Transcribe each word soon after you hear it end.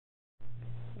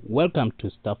Welcome to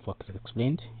Staffworks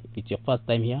Explained. If it's your first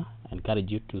time here, I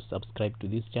encourage you to subscribe to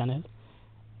this channel.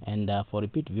 And for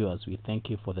repeat viewers, we thank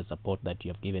you for the support that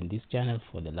you have given this channel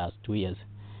for the last 2 years.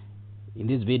 In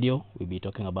this video, we'll be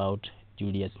talking about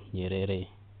Julius Nyerere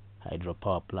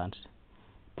Hydropower Plant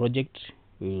project.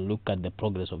 We'll look at the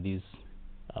progress of this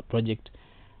project,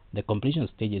 the completion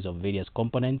stages of various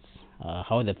components,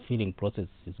 how the filling process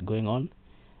is going on,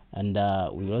 and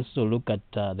we'll also look at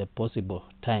the possible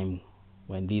time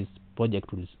when this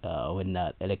project will, when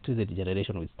electricity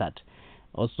generation will start.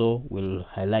 Also, we'll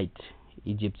highlight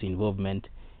Egypt's involvement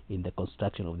in the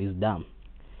construction of this dam.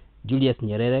 Julius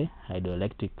Nyerere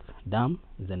Hydroelectric Dam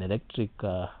is an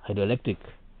hydroelectric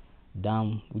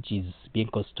dam which is being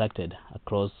constructed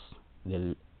across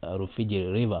the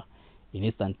Rufiji River in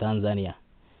eastern Tanzania.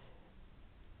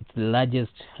 It's the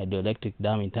largest hydroelectric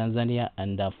dam in Tanzania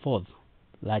and the fourth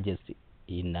largest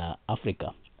in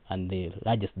Africa, and the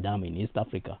largest dam in East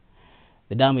Africa.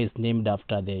 The dam is named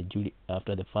after the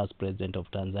first president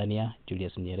of Tanzania,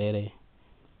 Julius Nyerere,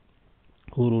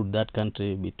 who ruled that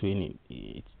country between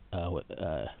its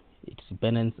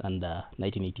independence and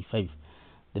 1985.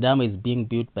 The dam is being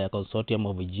built by a consortium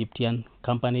of Egyptian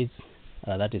companies,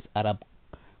 that is Arab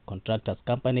Contractors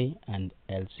Company and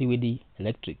El-Siwidi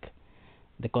Electric.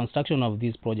 The construction of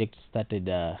this project started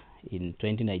in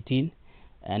 2019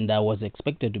 and was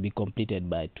expected to be completed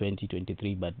by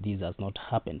 2023, but this has not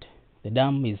happened. The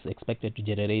dam is expected to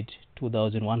generate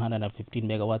 2,115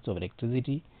 megawatts of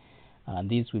electricity,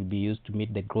 and this will be used to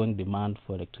meet the growing demand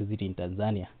for electricity in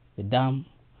Tanzania. The dam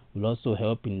will also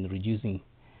help in reducing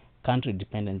country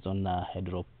dependence on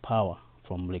hydropower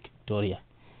from Lake Victoria.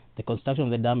 The construction of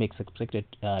the dam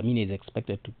is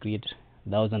expected to create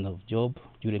thousands of jobs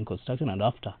during construction and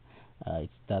after it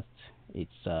starts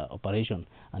its operation,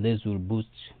 and this will boost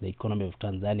the economy of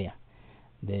Tanzania.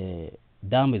 The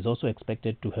dam is also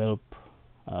expected to help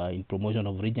in promotion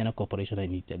of regional cooperation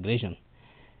and integration.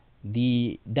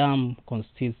 The dam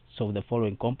consists of the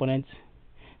following components.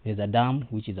 There's a dam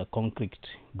which is a concrete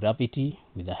gravity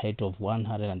with a height of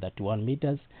 131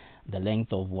 meters, the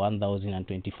length of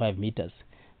 1,025 meters.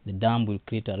 The dam will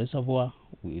create a reservoir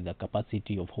with a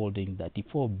capacity of holding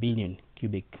 34 billion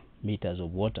cubic meters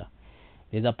of water.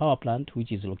 There's a power plant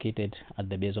which is located at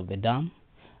the base of the dam,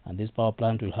 and this power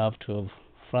plant will have 12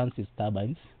 Francis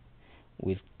turbines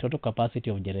with total capacity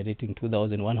of generating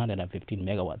 2,115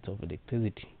 megawatts of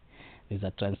electricity. There's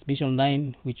a transmission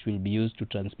line which will be used to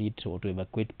transmit or to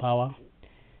evacuate power,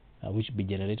 which will be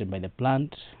generated by the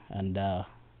plant and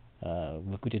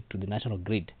evacuated to the national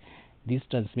grid. This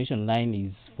transmission line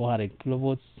is 400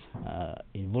 kilovolts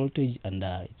in voltage, and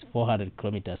it's 400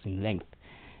 kilometers in length.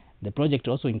 The project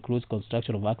also includes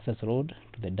construction of access road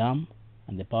to the dam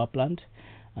and the power plant,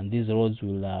 and these roads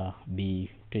will be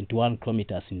 21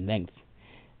 kilometers in length.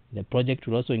 The project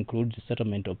will also include the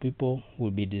settlement of people who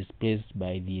will be displaced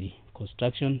by the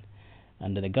construction,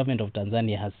 and the government of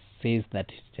Tanzania says that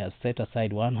it has set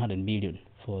aside 100 million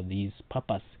for this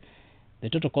purpose. The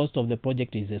total cost of the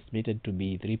project is estimated to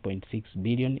be 3.6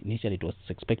 billion. Initially it was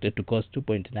expected to cost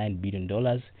 $2.9 billion,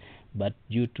 but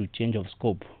due to change of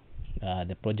scope,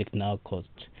 the project now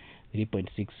costs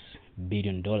 $3.6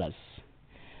 billion.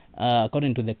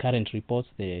 According to the current reports,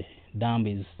 the dam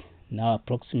is now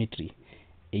approximately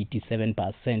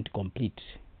 87% complete.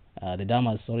 The dam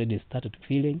has already started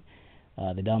filling.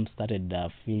 The dam started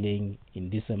filling in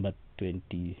December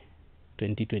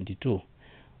 2022.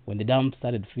 When the dam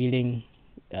started filling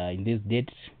in this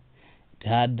date, it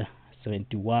had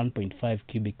 71.5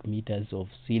 cubic meters of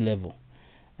sea level,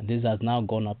 and this has now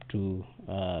gone up to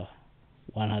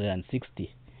 160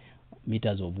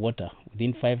 meters of water.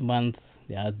 Within 5 months,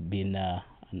 there has been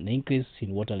an increase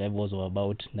in water levels of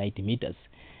about 90 meters.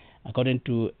 According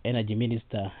to Energy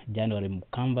Minister January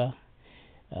Mukamba,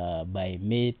 by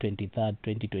May 23,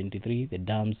 2023, the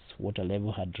dam's water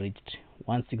level had reached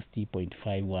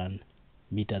 160.51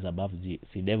 meters above the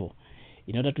sea level.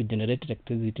 In order to generate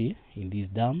electricity in this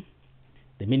dam,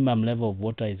 the minimum level of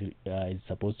water is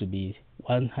supposed to be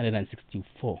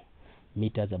 164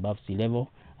 meters above sea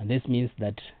level, and this means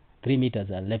that 3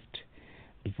 meters are left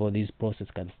before this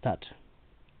process can start.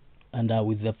 And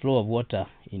with the flow of water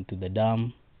into the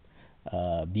dam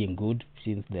being good,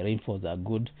 since the rainfalls are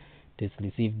good, it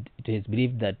is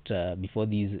believed that before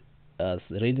these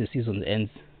rainy season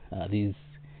ends, these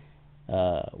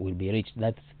will be reached.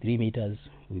 That's 3 meters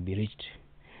will be reached.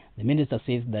 The minister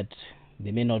says that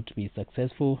they may not be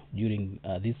successful during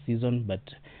this season, but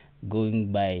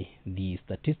going by the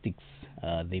statistics,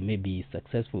 they may be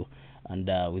successful, and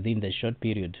within the short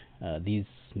period, these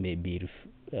may be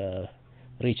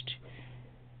reached.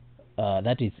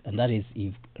 that is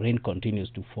if rain continues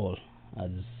to fall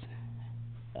as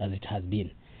it has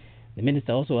been. The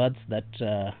minister also adds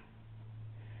that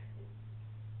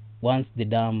once the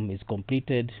dam is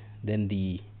completed, then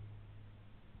the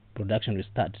production will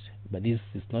start, but this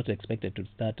is not expected to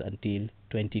start until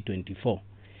 2024.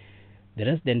 The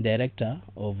resident director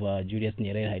of Julius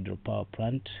Nyerere Hydroelectric Power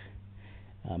Plant,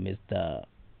 Mr.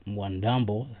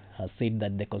 Mwandambo, has said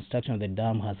that the construction of the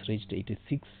dam has reached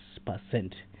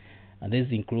 86%, and this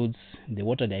includes the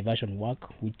water diversion work,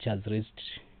 which has reached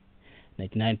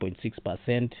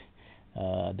 99.6%.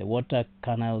 The water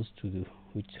canals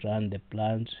which run the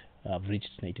plant have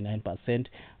reached 99%,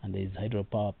 and there is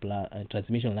hydropower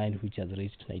transmission line which has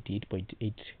reached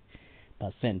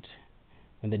 98.8%.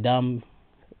 When the dam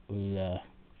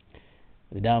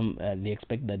they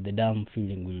expect that the dam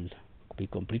filling will be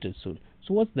completed soon.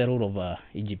 So what's the role of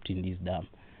Egypt in this dam?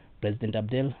 President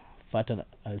Abdel Fattah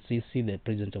al-Sisi, the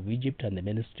president of Egypt, and the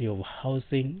Ministry of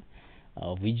Housing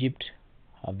of Egypt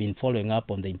have been following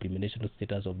up on the implementation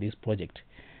status of this project.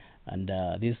 And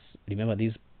remember,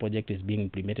 this project is being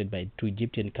implemented by two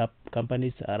Egyptian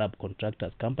companies, Arab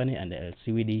Contractors Company and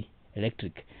LCWD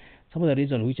Electric. Some of the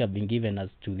reasons which have been given as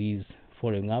to this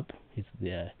following up is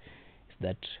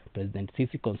that President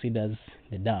Sisi considers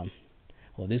the dam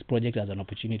or this project as an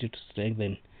opportunity to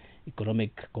strengthen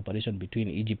economic cooperation between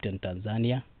Egypt and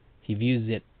Tanzania. He views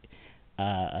it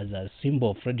as a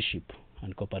symbol of friendship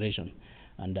and cooperation,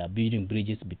 and building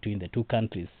bridges between the two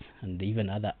countries and even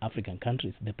other African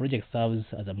countries. The project serves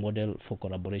as a model for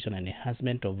collaboration and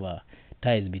enhancement of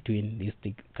ties between these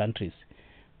two countries.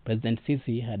 President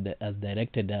Sisi has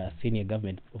directed senior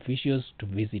government officials to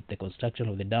visit the construction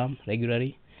of the dam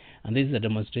regularly, and this is a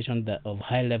demonstration of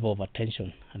high level of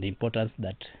attention and the importance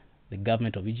that the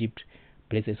government of Egypt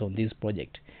places on this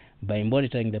project. By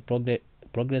monitoring the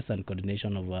progress and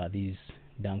coordination of this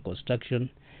dam construction,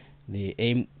 they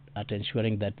aim at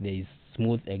ensuring that there is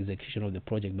smooth execution of the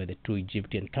project by the two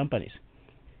Egyptian companies.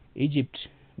 Egypt,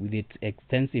 with its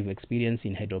extensive experience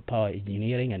in hydropower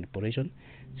engineering and operation,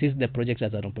 sees the project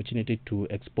as an opportunity to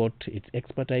export its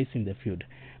expertise in the field.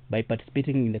 By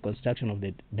participating in the construction of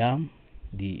the dam,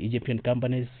 the Egyptian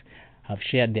companies have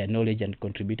shared their knowledge and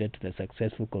contributed to the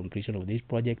successful completion of this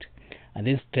project, and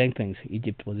this strengthens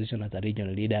Egypt's position as a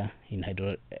regional leader in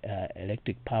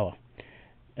hydroelectric power.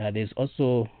 There's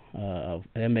also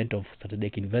element of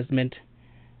strategic investment,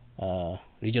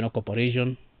 regional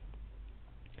cooperation,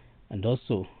 and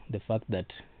also the fact that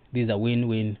this is a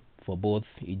win-win for both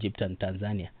Egypt and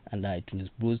Tanzania, and it will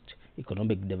boost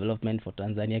economic development for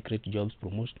Tanzania, create jobs,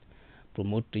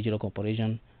 promote regional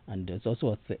cooperation, and it's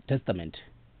also a testament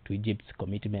to Egypt's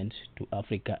commitment to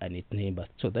Africa and its neighbors.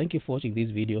 So thank you for watching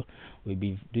this video. We'll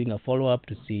be doing a follow-up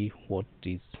to see what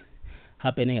is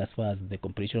happening as far as the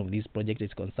completion of this project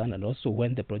is concerned, and also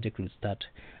when the project will start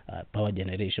power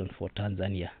generation for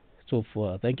Tanzania. So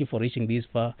thank you for reaching this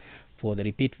far. For the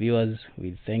repeat viewers,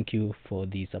 we thank you for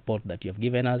the support that you have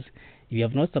given us. If you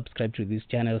have not subscribed to this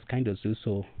channel, kindly do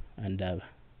so, and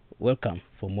welcome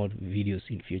for more videos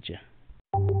in future.